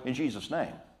the way, in Jesus'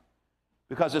 name.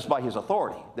 Because it's by his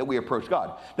authority that we approach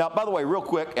God. Now, by the way, real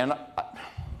quick, and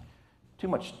too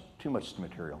much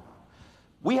material.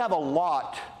 We have a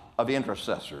lot of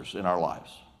intercessors in our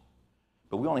lives,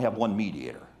 but we only have one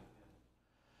mediator.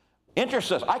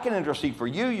 Intercessor, I can intercede for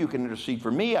you, you can intercede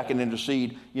for me, I can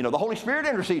intercede, the Holy Spirit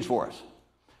intercedes for us.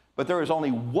 But there is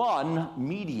only one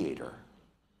mediator.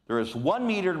 There is one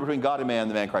mediator between God and man,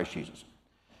 the man Christ Jesus.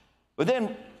 But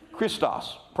then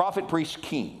Christos, prophet, priest,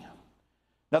 king.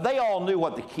 Now they all knew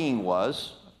what the king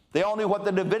was. They all knew what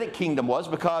the Davidic kingdom was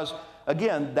because,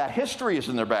 again, that history is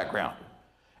in their background.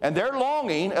 And they're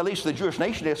longing, at least the Jewish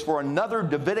nation is, for another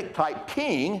Davidic type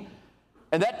king,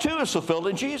 and that too is fulfilled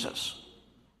in Jesus.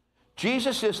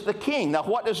 Jesus is the king. Now,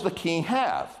 what does the king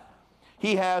have?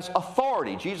 He has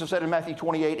authority. Jesus said in Matthew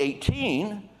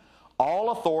 28:18, all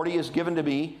authority is given to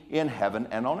me in heaven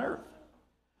and on earth.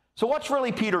 So what's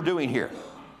really Peter doing here?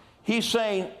 He's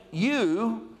saying,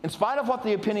 you, in spite of what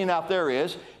the opinion out there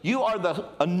is, you are the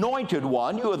anointed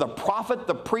one. You are the prophet,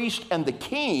 the priest, and the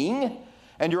king,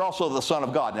 and you're also the Son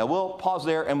of God. Now, we'll pause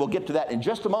there, and we'll get to that in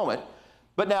just a moment.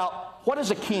 But now, what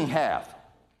does a king have?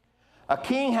 A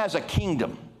king has a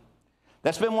kingdom.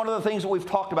 That's been one of the things that we've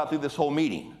talked about through this whole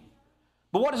meeting.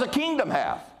 But what does a kingdom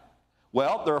have?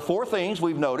 Well, there are 4 things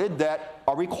we've noted that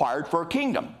are required for a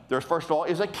kingdom. There's, first of all,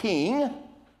 is a king.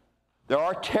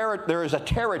 There is a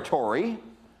territory.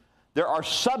 There are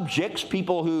subjects,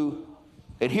 people who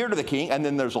adhere to the king, and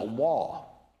then there's a law.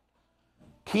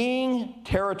 King,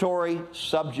 territory,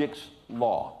 subjects,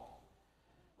 law.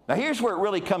 Now here's where it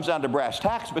really comes down to brass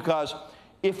tacks, because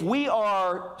if we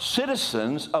are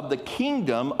citizens of the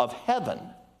kingdom of heaven,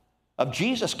 of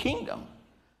Jesus' kingdom,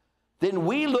 then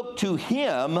we look to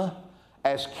him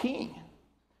as king.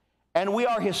 And we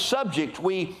are his subject.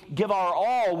 We give our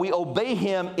all. We obey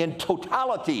him in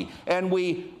totality. And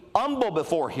we humble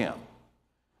before him.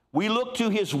 We look to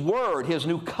his word, his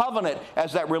new covenant,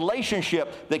 as that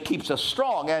relationship that keeps us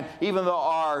strong. And even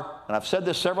though and I've said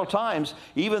this several times,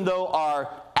 even though our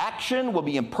action will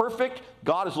be imperfect,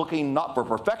 God is looking not for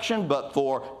perfection, but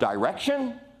for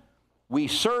direction. We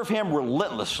serve him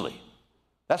relentlessly.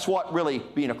 That's what really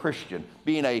being a Christian,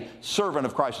 being a servant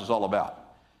of Christ is all about.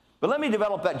 But let me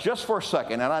develop that just for a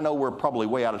second, and I know we're probably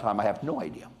way out of time. I have no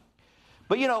idea.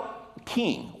 But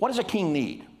king, what does a king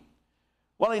need?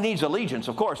 Well, he needs allegiance,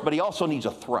 of course, but he also needs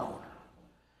a throne.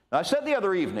 Now, I said the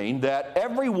other evening that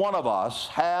every one of us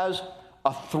has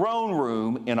a throne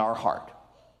room in our heart.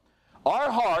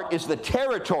 Our heart is the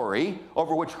territory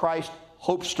over which Christ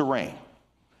hopes to reign.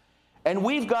 And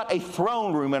we've got a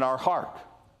throne room in our heart.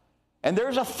 And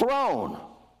there's a throne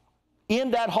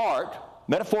in that heart,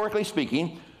 metaphorically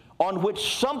speaking, on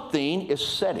which something is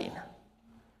sitting. And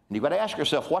you've got to ask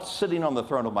yourself, what's sitting on the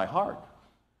throne of my heart?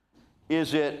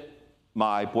 Is it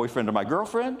my boyfriend or my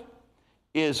girlfriend?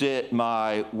 Is it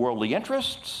my worldly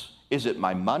interests? Is it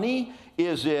my money?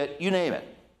 Is it, you name it.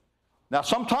 Now,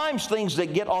 sometimes things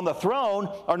that get on the throne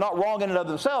are not wrong in and of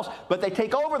themselves, but they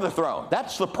take over the throne.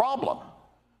 That's the problem.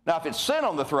 Now, if it's sin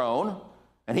on the throne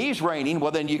and he's reigning,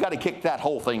 well, then you got to kick that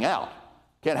whole thing out.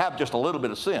 Can't have just a little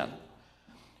bit of sin.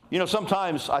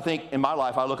 Sometimes I think in my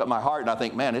life, I look at my heart and I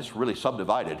think, man, it's really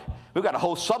subdivided. We've got a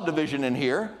whole subdivision in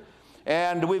here.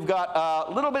 And we've got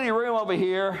a little bitty room over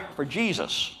here for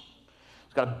Jesus.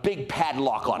 It's got a big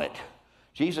padlock on it.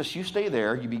 Jesus, you stay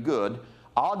there. You be good.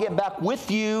 I'll get back with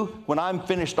you when I'm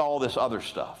finished all this other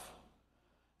stuff.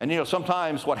 And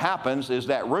sometimes what happens is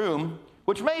that room,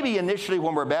 which maybe initially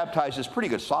when we're baptized is pretty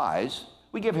good size,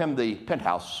 we give him the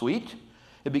penthouse suite.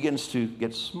 It begins to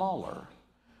get smaller.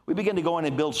 We begin to go in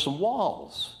and build some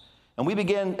walls. And we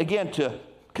begin, again, to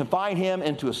confine him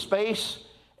into a space.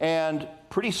 And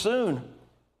pretty soon,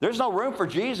 there's no room for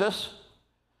Jesus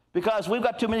because we've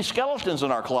got too many skeletons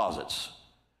in our closets.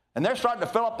 And they're starting to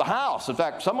fill up the house. In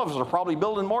fact, some of us are probably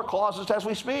building more closets as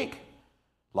we speak.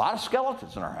 A lot of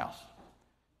skeletons in our house.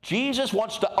 Jesus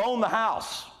wants to own the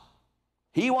house.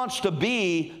 He wants to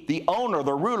be the owner,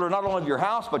 the ruler, not only of your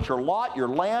house, but your lot, your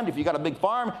land. If you got a big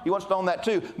farm, he wants to own that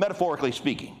too, metaphorically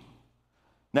speaking.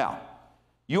 Now,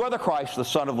 you are the Christ, the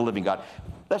Son of the living God.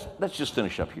 Let's just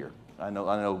finish up here. I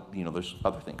know, there's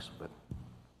other things, but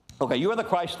okay, you are the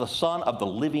Christ, the Son of the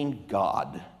living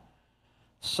God.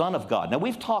 Son of God. Now,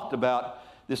 we've talked about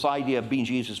this idea of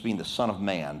Jesus being the Son of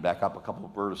Man, back up a couple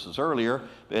of verses earlier,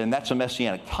 and that's a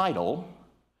messianic title.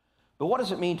 But what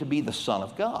does it mean to be the Son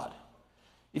of God?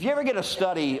 If you ever get a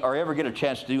study or ever get a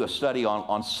chance to do a study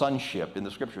on sonship in the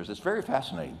Scriptures, it's very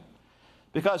fascinating.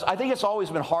 Because I think it's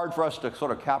always been hard for us to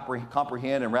sort of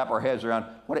comprehend and wrap our heads around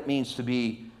what it means to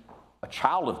be a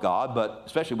child of God, but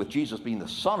especially with Jesus being the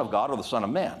Son of God or the Son of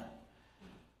Man.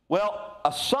 Well,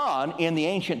 a son in the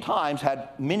ancient times had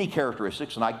many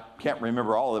characteristics, and I can't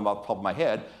remember all of them off the top of my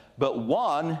head, but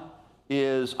one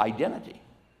is identity.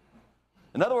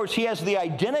 In other words, he has the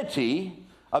identity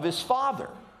of his father.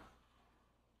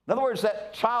 In other words,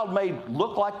 that child may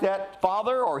look like that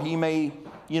father, or he may,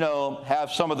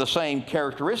 have some of the same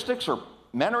characteristics or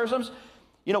mannerisms.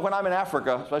 When I'm in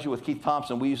Africa, especially with Keith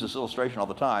Thompson, we use this illustration all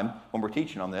the time when we're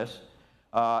teaching on this.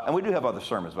 And we do have other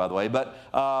sermons, by the way,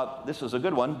 but this is a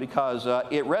good one because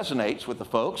it resonates with the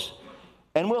folks.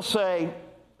 And we'll say,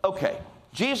 okay,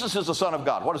 Jesus is the Son of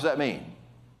God. What does that mean?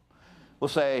 We'll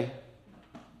say,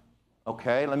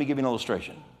 okay, let me give you an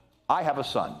illustration. I have a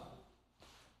son.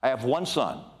 I have one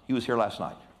son. He was here last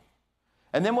night.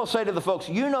 And then we'll say to the folks,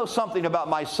 you know something about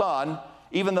my son,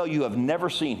 even though you have never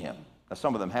seen him. Now,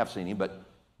 some of them have seen him, but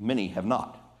many have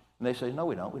not. And they say, no,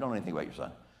 we don't. We don't know anything about your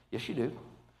son. Yes, you do.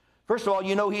 First of all,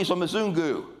 you know he's a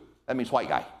Mzungu. That means white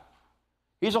guy.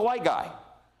 He's a white guy.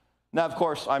 Now, of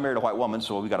course, I married a white woman,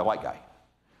 so we got a white guy.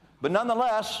 But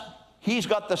nonetheless, he's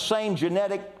got the same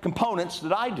genetic components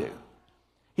that I do.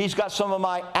 He's got some of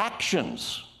my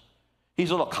actions. He's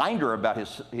a little kinder about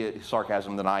his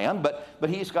sarcasm than I am, but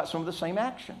he's got some of the same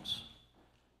actions.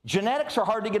 Genetics are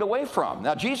hard to get away from.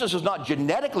 Now, Jesus is not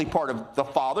genetically part of the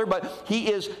Father, but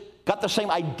he is got the same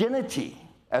identity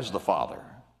as the Father.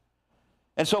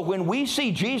 And so when we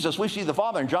see Jesus, we see the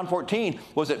Father. In John 14,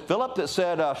 was it Philip that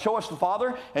said, show us the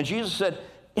Father? And Jesus said,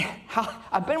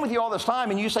 I've been with you all this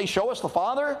time, and you say, show us the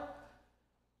Father?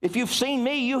 If you've seen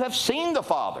me, you have seen the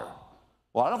Father.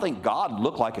 Well, I don't think God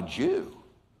looked like a Jew.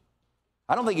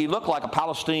 I don't think he looked like a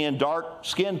Palestinian,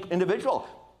 dark-skinned individual,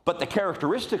 but the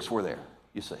characteristics were there,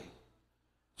 you see.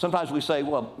 Sometimes we say,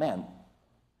 well, man,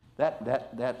 that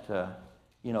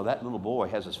little boy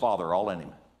has his father all in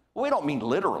him. Well, we don't mean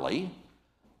literally,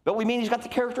 but we mean he's got the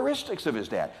characteristics of his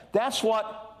dad. That's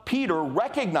what Peter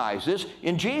recognizes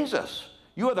in Jesus.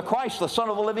 You are the Christ, the Son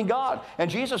of the living God.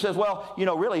 And Jesus says, well,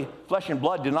 really, flesh and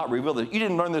blood did not reveal this. You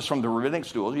didn't learn this from the rabbinic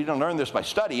schools. You didn't learn this by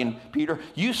studying, Peter.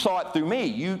 You saw it through me.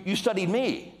 You studied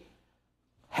me.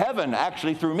 Heaven,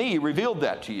 actually, through me, revealed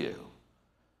that to you.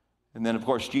 And then, of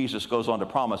course, Jesus goes on to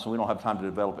promise, and we don't have time to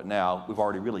develop it now. We've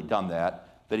already really done that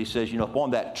he says,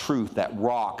 upon that truth, that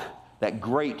rock, that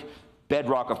great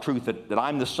bedrock of truth that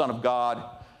I'm the Son of God,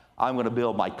 I'm going to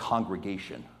build my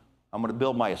congregation. I'm going to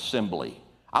build my assembly.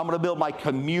 I'm going to build my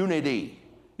community,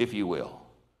 if you will.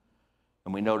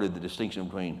 And we noted the distinction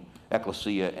between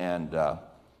ecclesia and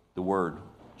the word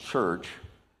church,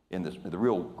 in the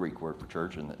real Greek word for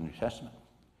church in the New Testament.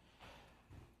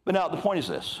 But now the point is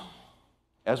this.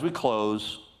 As we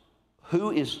close,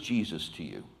 who is Jesus to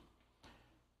you?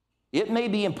 It may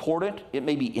be important, it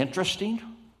may be interesting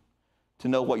to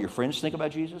know what your friends think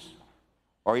about Jesus,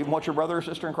 or even what your brother or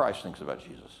sister in Christ thinks about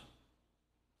Jesus.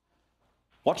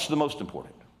 What's the most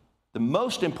important? The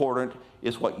most important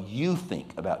is what you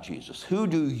think about Jesus. Who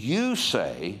do you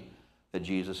say that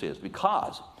Jesus is?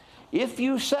 Because if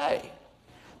you say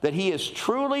that he is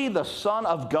truly the Son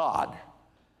of God,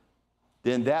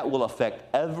 then that will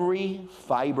affect every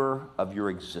fiber of your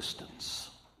existence.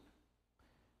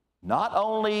 Not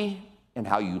only in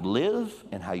how you live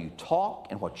and how you talk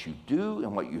and what you do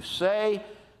and what you say,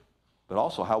 but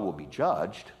also how we'll be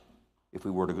judged if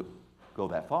we were to go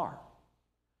that far.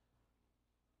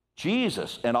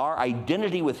 Jesus and our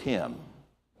identity with him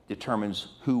determines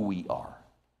who we are.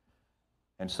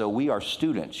 And so we are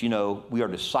students, we are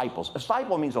disciples. A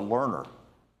disciple means a learner.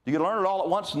 Do you learn it all at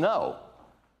once? No.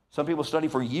 Some people study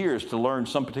for years to learn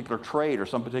some particular trade or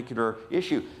some particular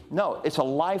issue. No, it's a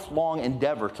lifelong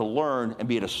endeavor to learn and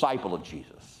be a disciple of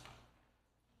Jesus.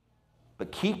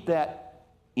 But keep that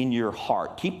in your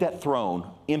heart. Keep that throne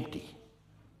empty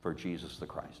for Jesus the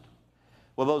Christ.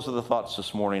 Well, those are the thoughts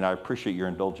this morning. I appreciate your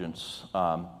indulgence.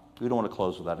 We don't want to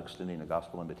close without extending a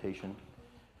gospel invitation.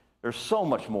 There's so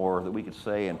much more that we could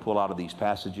say and pull out of these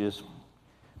passages,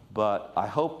 but I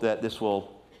hope that this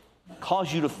will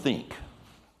cause you to think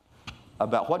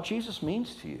about what Jesus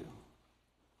means to you.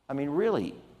 I mean,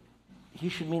 really, he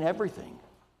should mean everything.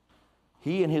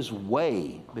 He and his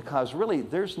way, because really,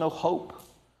 there's no hope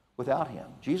without him.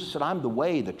 Jesus said, I'm the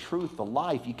way, the truth, the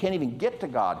life. You can't even get to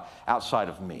God outside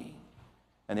of me.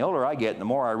 And the older I get, the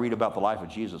more I read about the life of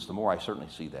Jesus, the more I certainly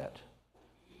see that.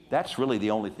 That's really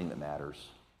the only thing that matters.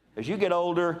 As you get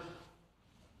older,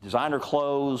 designer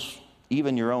clothes,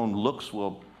 even your own looks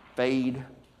will fade.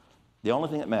 The only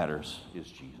thing that matters is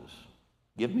Jesus.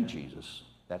 Give me Jesus.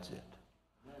 That's it.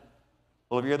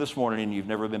 Well, if you're here this morning and you've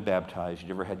never been baptized, you've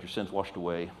never had your sins washed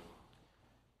away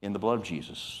in the blood of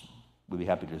Jesus, we'd be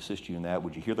happy to assist you in that.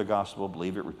 Would you hear the gospel,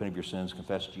 believe it, repent of your sins,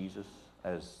 confess Jesus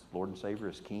as Lord and Savior,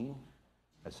 as King,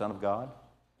 as Son of God,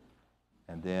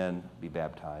 and then be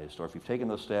baptized? Or if you've taken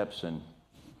those steps and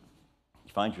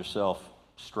you find yourself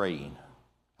straying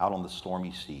out on the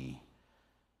stormy sea,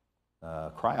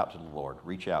 cry out to the Lord.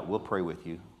 Reach out. We'll pray with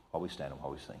you while we stand and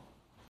while we sing.